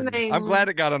don't care. I'm glad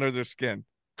it got under their skin.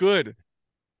 Good.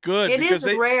 It is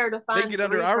rare to find. They get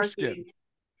under our skin.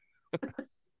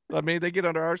 I mean, they get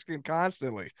under our skin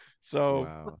constantly.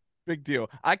 So big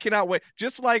deal. I cannot wait.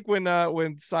 Just like when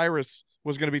Cyrus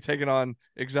was going to be taking on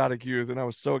Exotic Youth, and I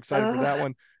was so excited for that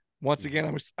one. Once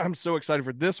again, I'm so excited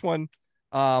for this one.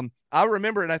 I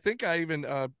remember, and I think I even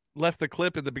left the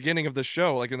clip at the beginning of the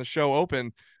show, like in the show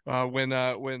open,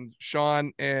 when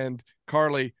Sean and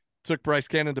Carly took Bryce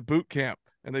Cannon to boot camp,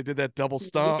 and they did that double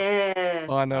stomp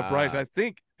on Bryce. I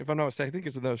think, if I'm not mistaken, I think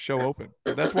it's in the show open.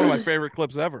 That's one of my favorite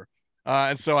clips ever.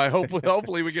 And so I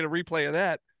hopefully we get a replay of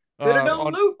that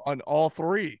on all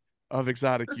three of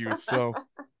Exotic Youth. So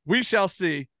we shall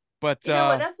see. But you know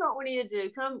what? That's what we need to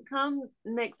do. Come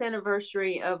next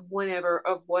anniversary of whatever,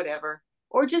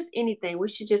 or just anything. We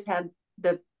should just have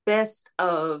the best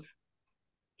of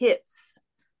hits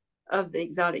of the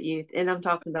Exotic Youth, and I'm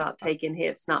talking about taking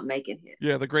hits, not making hits.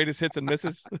 Yeah, the greatest hits and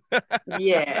misses.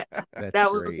 Yeah,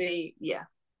 that would be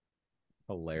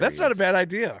hilarious. That's not a bad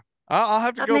idea. I'll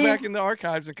have to go back in the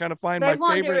archives and kind of find my favorite. They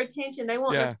want their attention. They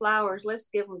want their flowers. Let's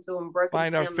give them to them.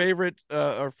 Find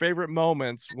our favorite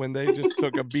moments when they just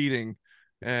took a beating,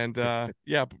 and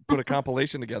put a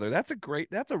compilation together. That's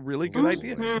a really good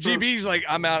idea. GB's like,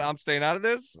 I'm out. I'm staying out of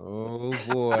this. Oh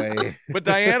boy. But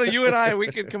Diana, you and we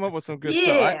can come up with some good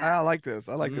stuff. I like this.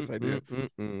 I like this idea.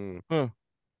 Huh.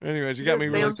 Anyways, you got me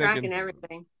really thinking. And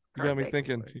everything. You got me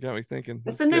thinking.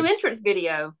 It's a new entrance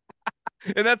video.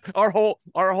 And that's our whole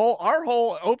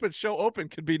open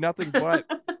could be nothing but.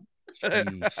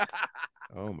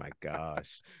 Oh my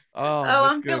gosh.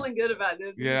 I'm feeling good about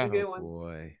this. This is a good one.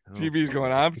 Boy. GB's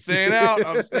going, I'm staying out.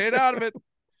 I'm staying out of it.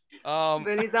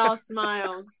 But he's all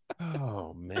smiles.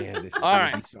 Oh man, this is all gonna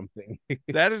right. be something.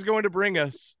 That is going to bring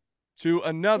us to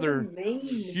another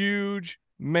huge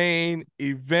main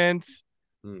event.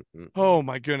 Oh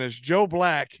my goodness. Joe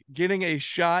Black getting a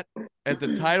shot at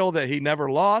the title that he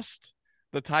never lost.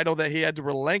 The title that he had to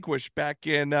relinquish back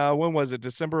in, when was it?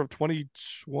 December of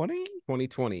 2020?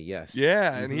 2020, yes.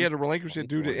 Yeah, and he had to relinquish it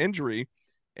due to injury.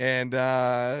 And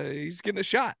he's getting a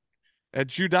shot at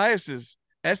Judias's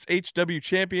SHW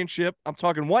championship. I'm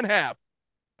talking one half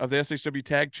of the SHW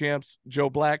tag champs, Joe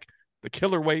Black, the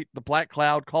killer weight, the Black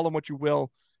Cloud, call him what you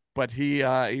will. But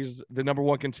he's the number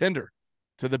one contender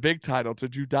to the big title, to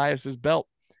Judias's belt.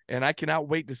 And I cannot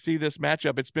wait to see this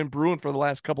matchup. It's been brewing for the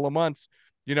last couple of months.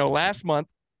 You know, last month,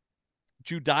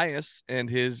 Judias and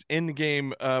his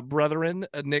in-game brethren,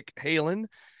 Nick Halen,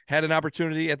 had an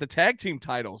opportunity at the tag team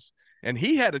titles, and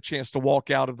he had a chance to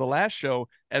walk out of the last show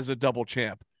as a double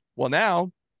champ. Well,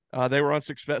 now they were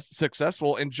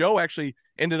unsuccessful, and Joe actually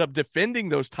ended up defending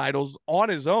those titles on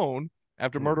his own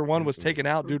after Murder One was taken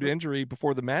out due to injury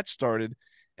before the match started,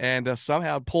 and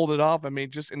somehow pulled it off. I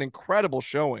mean, just an incredible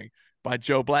showing by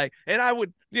Joe Black. And I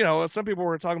would, some people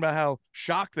were talking about how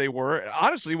shocked they were.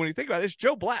 Honestly, when you think about it, it's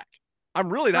Joe Black.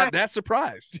 I'm really not that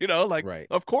surprised,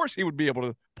 Of course he would be able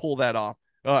to pull that off,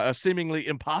 a seemingly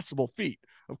impossible feat.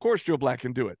 Of course, Joe Black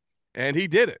can do it. And he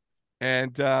did it.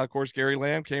 And of course, Gary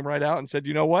Lamb came right out and said,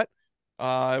 you know what?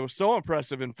 It was so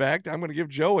impressive. In fact, I'm going to give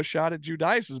Joe a shot at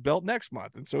Judias's belt next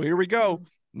month. And so here we go.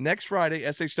 Next Friday,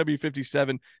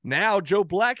 SHW57. Now Joe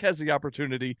Black has the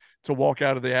opportunity to walk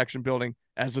out of the action building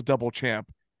as a double champ.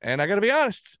 And I got to be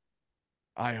honest,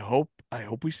 I hope I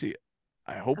hope we see it.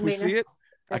 I hope I we mean, see it.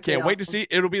 I that'd be can't wait to awesome. see it.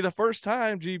 It'll be the first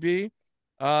time, GB,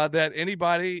 that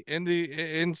anybody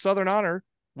in Southern Honor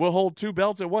will hold two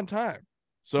belts at one time.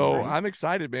 So Right. I'm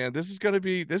excited, man. This is gonna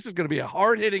be a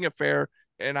hard-hitting affair,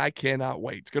 and I cannot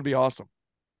wait. It's gonna be awesome.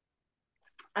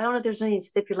 I don't know if there's any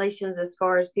stipulations as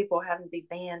far as people having to be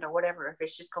banned or whatever, if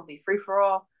it's just going to be free for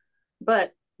all.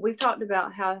 But we've talked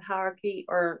about how hierarchy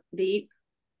are deep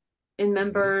in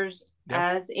members, Yep.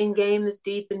 as in game is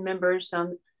deep in members.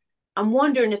 I'm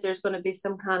wondering if there's going to be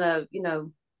some kind of, Like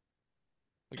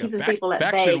keeping a people at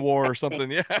faction bay war or type something.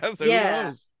 thing. Yeah. So Yeah. who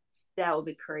knows? That would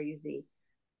be crazy.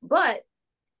 But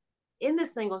in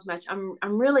this singles match, I'm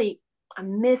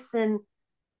missing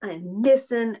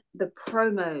the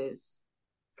promos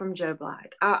from Joe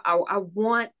Black. I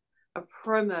want a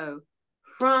promo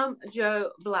from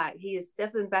Joe Black. He is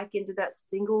stepping back into that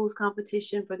singles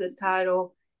competition for this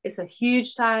title. It's a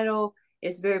huge title.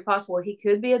 It's very possible he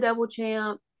could be a double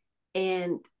champ.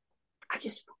 And I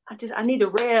need a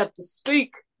Rev to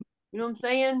speak. You know what I'm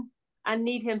saying? I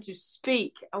need him to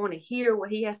speak. I want to hear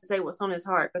what he has to say, what's on his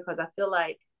heart, because I feel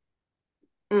like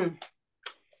I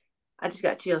just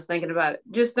got chills thinking about it.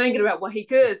 Just thinking about what he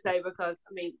could say, because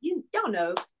I mean, y'all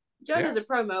know, Joe does a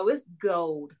promo. It's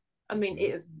gold. I mean,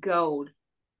 it is gold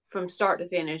from start to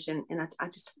finish. And I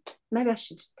just, maybe I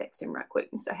should just text him right quick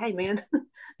and say, hey man,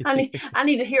 I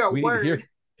need to hear a word.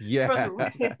 From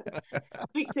the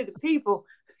speak to the people,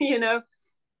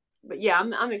 But yeah,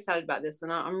 I'm excited about this one.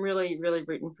 I'm really, really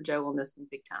rooting for Joe on this one,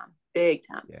 big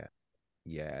time.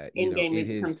 Yeah. End game needs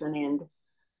to come to an end.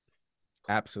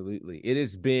 Absolutely. It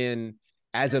has been,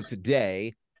 as of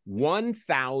today,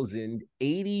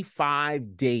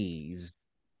 1,085 days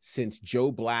since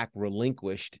Joe Black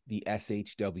relinquished the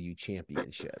SHW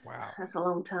championship. Wow. That's a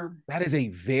long time. That is a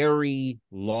very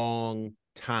long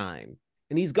time.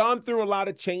 And he's gone through a lot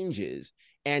of changes.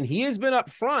 And he has been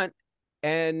up front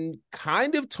and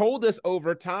kind of told us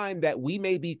over time that we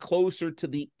may be closer to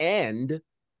the end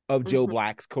of Joe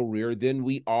Black's career than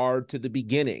we are to the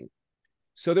beginning.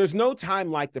 So there's no time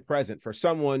like the present for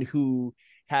someone who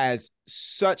has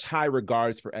such high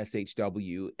regards for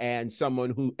SHW, and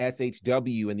someone who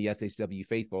SHW and the SHW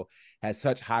faithful has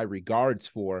such high regards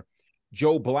for.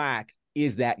 Joe Black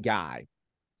is that guy.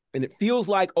 And it feels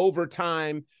like over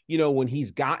time, when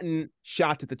he's gotten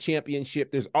shots at the championship,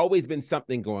 there's always been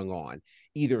something going on.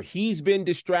 Either he's been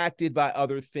distracted by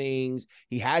other things,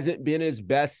 he hasn't been his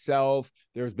best self,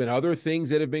 there's been other things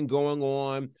that have been going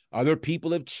on, other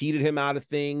people have cheated him out of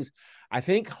things. I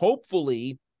think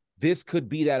hopefully this could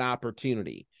be that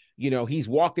opportunity. He's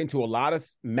walked into a lot of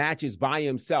matches by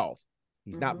himself.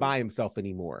 He's not by himself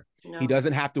anymore. No. He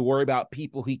doesn't have to worry about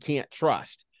people he can't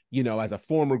trust. As a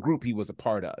former group he was a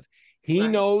part of. He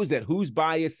knows that who's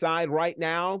by his side right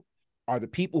now are the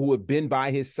people who have been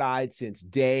by his side since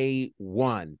day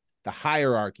one, the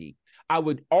hierarchy. I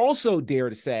would also dare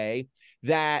to say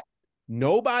that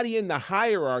nobody in the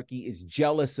hierarchy is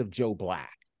jealous of Joe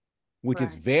Black, which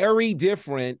is very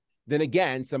different than,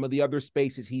 again, some of the other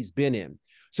spaces he's been in.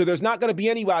 So there's not going to be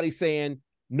anybody saying,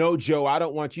 no, Joe, I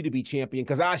don't want you to be champion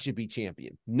because I should be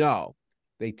champion. No,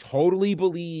 they totally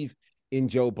believe in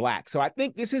Joe Black. So I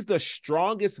think this is the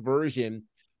strongest version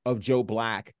of Joe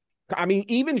Black. I mean,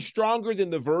 even stronger than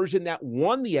the version that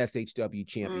won the SHW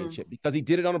championship because he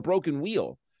did it on a broken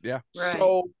wheel. Yeah. Right.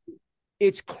 So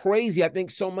it's crazy. I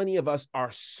think so many of us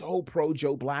are so pro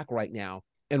Joe Black right now,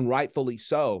 and rightfully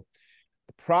so.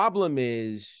 The problem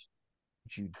is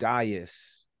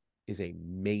Judas is a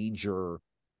major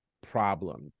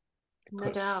problem.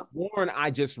 No doubt. Warren,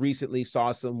 I just recently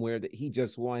saw somewhere that he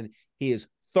just won his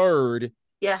third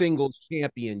singles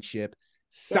championship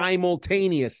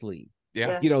simultaneously.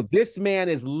 Yeah. This man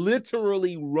is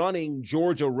literally running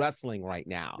Georgia wrestling right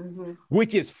now,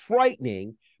 which is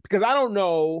frightening because I don't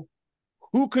know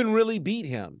who can really beat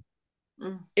him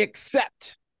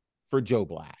except for Joe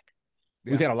Black.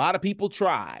 We've had a lot of people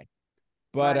try,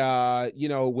 but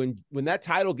when that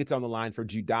title gets on the line for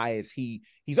Judas,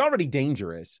 he's already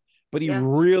dangerous, but he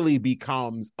really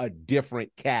becomes a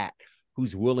different cat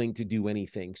who's willing to do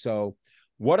anything. So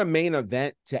what a main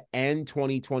event to end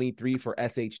 2023 for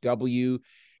SHW.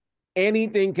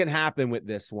 Anything can happen with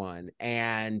this one.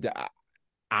 And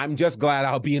I'm just glad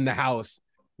I'll be in the house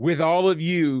with all of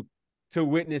you to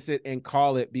witness it and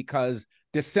call it, because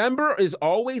December is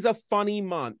always a funny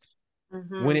month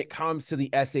when it comes to the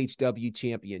SHW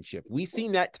championship. We've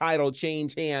seen that title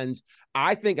change hands,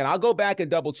 I think, and I'll go back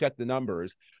and double check the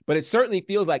numbers, but it certainly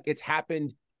feels like it's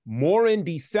happened more in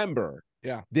December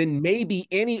than maybe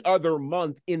any other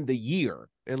month in the year.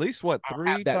 At least what, I'll 3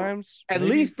 have that- times? At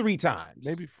Maybe- least 3 times.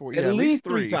 maybe 4. At Yeah, least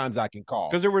three 3 times I can call.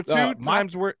 Because there were 2 my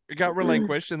times where it got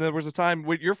relinquished, and there was a time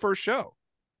with your first show.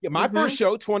 my Mhm. first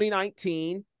show,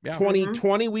 2019, Yeah.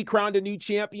 2020, we crowned a new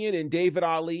champion in David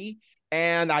Ali.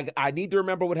 And I need to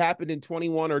remember what happened in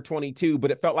 21 or 22,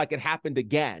 but it felt like it happened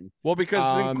again. Well,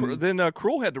 because then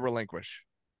Cruel had to relinquish,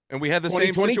 and we had the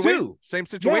same 2022.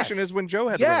 situation Yes. as when Joe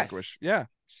had to Yes. relinquish. Yeah.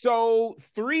 So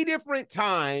 3 different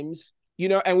times,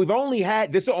 and we've only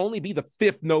had, this will only be the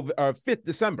 5th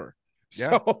December.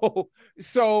 Yeah.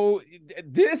 So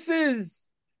this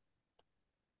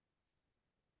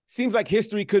seems like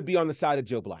history could be on the side of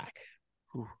Joe Black.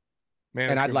 Man,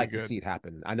 And it's I'd gonna like be to good. see it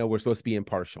happen. I know we're supposed to be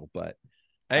impartial, but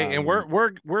Hey, and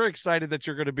we're excited that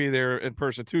you're going to be there in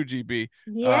person too, GB.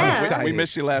 Yeah. We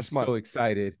missed you last month. So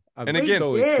excited. I'm And We again-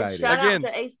 so did. excited. Shout Again-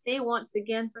 out to AC once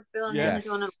again for filling Yes.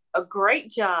 in and doing a great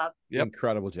job. Yep.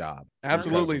 Incredible job.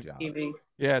 Absolutely. Incredible job. TV.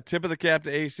 Yeah, tip of the cap to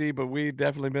AC, but we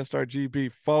definitely missed our GB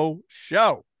faux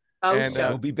show. Oh, And, show.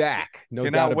 We'll be back. No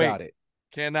Cannot doubt wait. about it.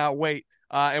 Cannot wait.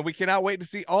 And we cannot wait to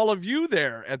see all of you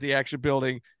there at the Action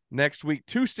Building next week,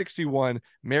 261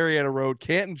 Marietta Road,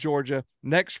 Canton, Georgia,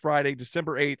 next Friday,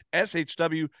 December 8th,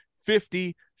 SHW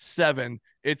 57.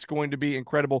 It's going to be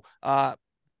incredible.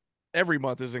 Every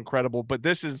month is incredible, but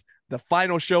this is the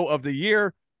final show of the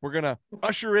year. We're going to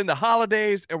usher in the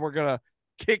holidays, and we're going to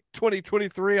kick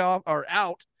 2023 off or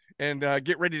out and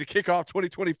get ready to kick off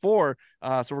 2024.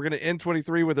 So we're going to end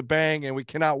 23 with a bang, and we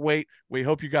cannot wait. We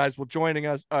hope you guys will join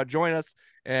us,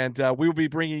 and we will be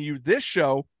bringing you this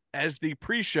show as the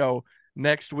pre-show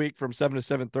next week from 7 to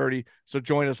 7:30. So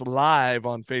join us live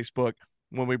on Facebook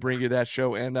when we bring you that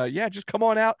show. And just come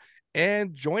on out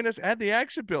and join us at the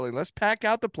Action Building. Let's pack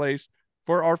out the place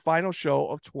for our final show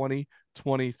of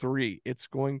 2023. It's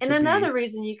going to And be another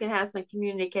reason you can have some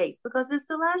community cakes because it's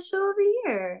the last show of the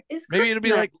year. It's maybe Christmas.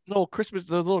 it'll be like the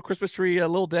little Christmas tree,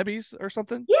 Little Debbie's or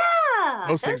something. Yeah,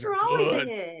 Those those things are are always good.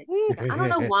 a hit. I don't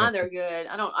know why they're good.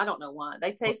 I don't know why.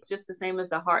 They taste just the same as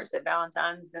the hearts at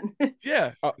Valentine's, and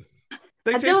Yeah. Oh.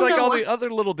 They I taste don't like know all why- the other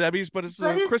Little Debbie's, but it's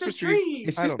but the it's Christmas the trees. trees.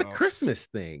 It's I just don't the know. Christmas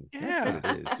thing. That's Yeah. what it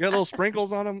is. You got little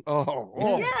sprinkles on them.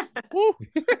 Oh. Yeah. Woo.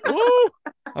 Woo.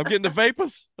 I'm getting the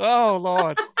vapors. Oh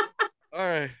Lord. All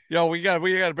right, yo, we got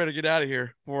better get out of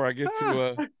here before I get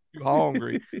too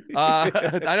hungry.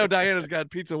 I know Diana's got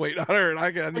pizza waiting on her, and I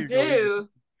I need to go eat it. do.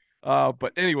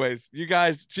 But anyways, you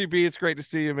guys, GB, it's great to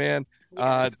see you, man.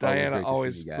 Yes. Diana, Always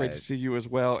always great to see you great to guys. see you as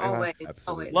well. And I Always,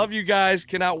 absolutely. always. love you guys.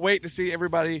 Cannot wait to see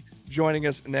everybody joining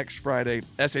us next Friday,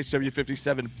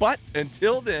 SHW57. But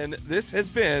until then, this has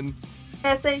been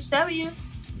SHW.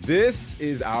 This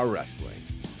is our wrestling.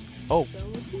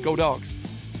 Go Dogs.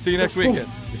 See you next weekend.